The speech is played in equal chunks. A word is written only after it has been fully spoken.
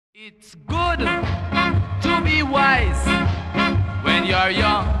It's good to be wise when you're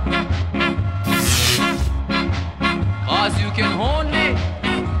young, 'cause you can only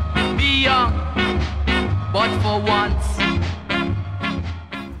be young, but for once.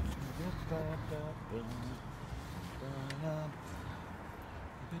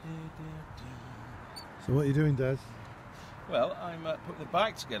 So what are you doing, Daz? Well, I'm putting the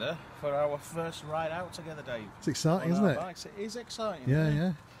bike together for our first ride out together, Dave. It's exciting, isn't it? Bikes. It is exciting.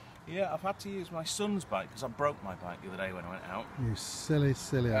 Yeah. Yeah, I've had to use my son's bike because I broke my bike the other day when I went out. You silly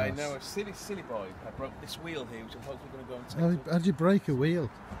ass. I know, a silly boy. I broke this wheel here, which I'm hopefully going to go and take. How did you break a wheel?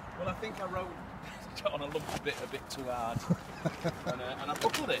 Well, I think I rode on a lump a bit too hard, and I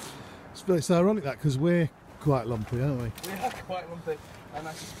buckled it. It's ironic that because we're quite lumpy, aren't we? We are quite lumpy, and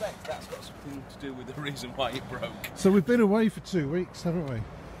I suspect that's got something to do with the reason why it broke. So we've been away for 2 weeks, haven't we?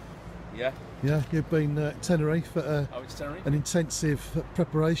 Yeah. Yeah, you've been at Tenerife at It's Tenerife. an intensive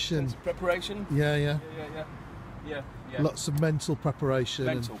preparation. Preparation? Yeah. Yeah. Lots of mental preparation.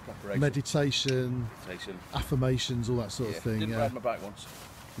 Mental and preparation. Meditation. Affirmations, all that sort of thing. Didn't ride my bike once.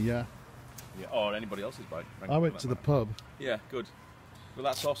 Yeah. Yeah, or anybody else's bike. I went to the pub. Yeah, good. Well,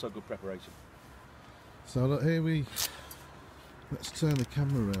 that's also good preparation. So look, let's turn the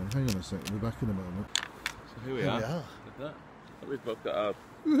camera around. Hang on a second, we're back in a moment. So here we are. Look at that. We've both got our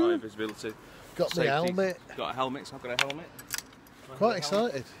high visibility. Got the helmet. Got a helmet, so I've got a helmet. Quite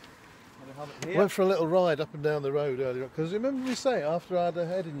excited. Went for a little ride up and down the road earlier because remember we say after I had a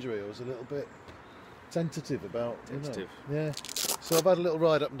head injury I was a little bit tentative about yeah. So I've had a little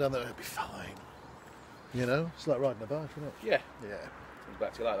ride up and down there. It'll be fine. You know, it's like riding a bike, isn't it? Yeah. Yeah. Comes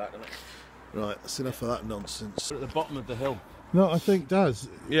back to you like that, doesn't it? Right, that's enough of that nonsense. We're at the bottom of the hill. No, I think, Daz,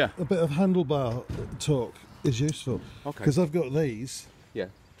 yeah, a bit of handlebar talk is useful. Okay. Because I've got these. Yeah.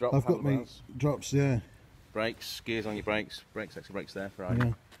 I've got me drops, yeah. Brakes, gears on your brakes, extra brakes there for riding.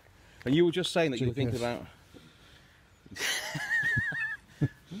 Yeah. And you were just saying that you were thinking about...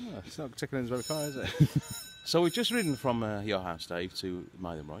 it's not taking us very far, is it? So we've just ridden from your house, Dave, to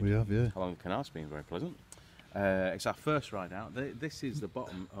Mythenroyd. We have, yeah. Along the canal's been very pleasant. It's our first ride out. This is the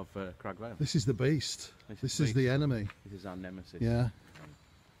bottom of Crag Vale. This is the beast. This is the enemy. This is our nemesis. Yeah.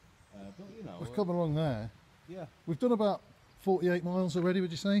 But, you know, we've come along there. Yeah. We've done about 48 miles already,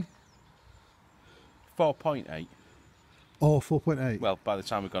 would you say? 4.8. Oh, 4.8. Well, by the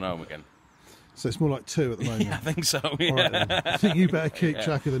time we've gone home again. So it's more like 2 at the moment. Yeah, I think so. Yeah. Right, I think you better keep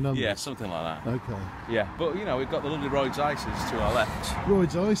track of the numbers. Yeah, something like that. Okay. Yeah, but you know, we've got the lovely Royd's Ices to our left.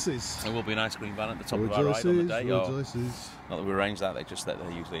 Royd's Ices. There will be an ice cream van at the top of our ride on the day. Royd's Ices. Not that we arrange that,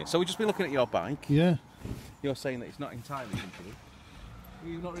 they're usually in. So we've just been looking at your bike. Yeah. You're saying that it's not entirely comfortable.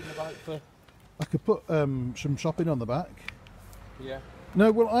 You've not ridden a bike for... I could put some shopping on the back. Yeah.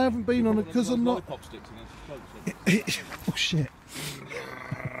 No, well, I haven't been on it because I'm not... Oh, shit.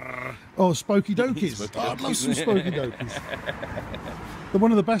 Oh, Spokey Dokies. I'd love some Spokey Dokies.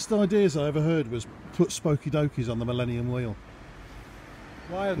 One of the best ideas I ever heard was put Spokey Dokies on the Millennium Wheel.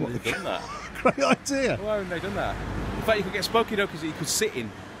 Why haven't they done that? Great idea. Why haven't they done that? In fact, you could get Spokey Dokies that you could sit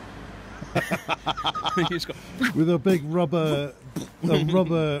in. With a big rubber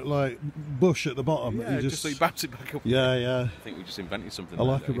like bush at the bottom. Yeah, just so you bounce it back up. Yeah. I think we just invented something. I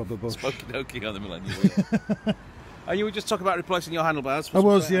like a rubber bush. Spokey Dokey on the Millennium Wheel. And you were just talking about replacing your handlebars. I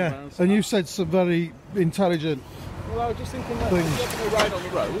was, yeah. And you said some very intelligent. Well, I was just thinking that if you're going to ride on the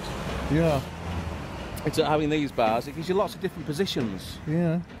road, yeah, it's having these bars. It gives you lots of different positions.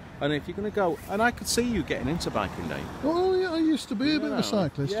 Yeah. And if you're going to go, and I could see you getting into biking, Dave. Well, yeah, I used to be a bit of a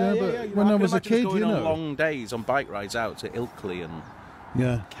cyclist, but You when know, I was a kid, going on long days on bike rides out to Ilkley and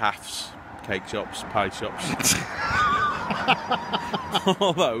Calf's, cake shops, pie shops,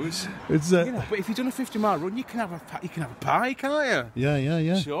 all those. It's you know, but if you've done a 50-mile run, you can have a pie, can't you?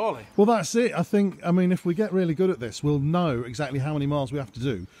 Yeah. Surely. Well, that's it. I mean, if we get really good at this, we'll know exactly how many miles we have to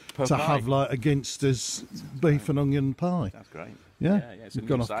do to have like a Ginster's beef and onion pie. That's great. Yeah, it's we've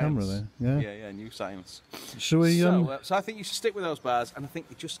gone off camera there. Yeah, new science. Shall we? So I think you should stick with those bars, and I think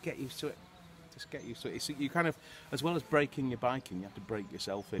you just get used to it. Just get used to it. You kind of, as well as breaking your biking, you have to break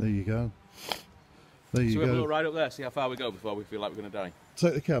yourself in. There you go. There you go. So we have a little ride up there, see how far we go before we feel like we're going to die.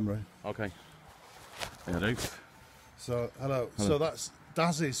 Take the camera. Okay. Yeah, I do. So hello. So that's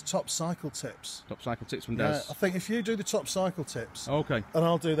Daz's top cycle tips. Top cycle tips from Daz. I think if you do the top cycle tips, okay, and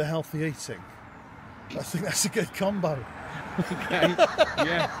I'll do the healthy eating, I think that's a good combo. Okay.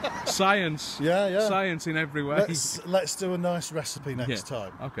 Yeah. Science. Yeah. Science in every way. Let's do a nice recipe next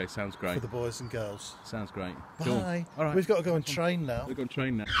time. Okay, sounds great. For the boys and girls. Sounds great. Bye. Cool. All right. We've got to go and train now. We've got to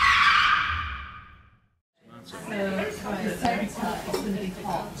train now.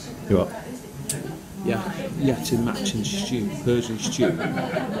 You what? Yeti matching stew, Persian stew,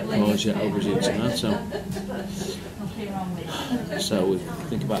 or is it aubergine tomato? So we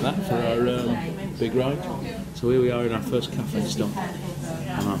think about that for our big ride. So here we are in our first cafe stop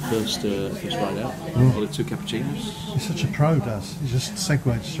on our first ride out. Ordered 2 cappuccinos. You're such a pro, Daz. You just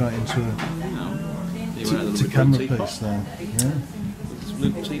segued straight into a camera piece there. Yeah. It's a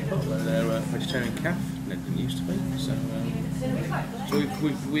little teapot where they're a vegetarian cafe, than used to be. So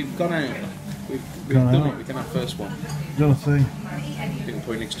we've gone out. We've done it. We've done our first one. Done a thing. I think we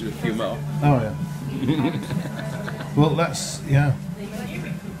probably need to do a few more. Oh yeah. Well,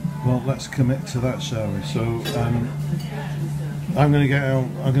 let's commit to that, shall we? So I'm going to get out.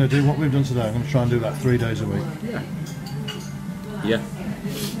 I'm going to do what we've done today. I'm going to try and do that 3 days a week. Yeah,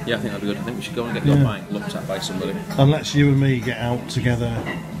 I think that'd be good. I think we should go and get your bike looked at by somebody. And let's you and me get out together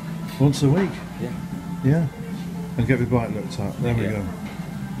once a week. Yeah. And get my bike looked at. There we go.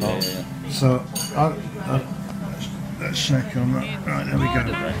 Yeah. So let's shake on that. Right, there we go.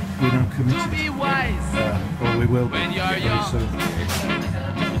 We're now committed. To be wise. Or we will be When you're very young. soon.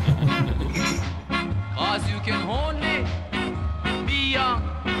 Cause you can only be young,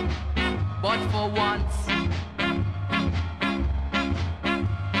 but for once.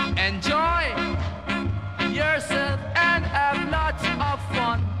 Enjoy yourself.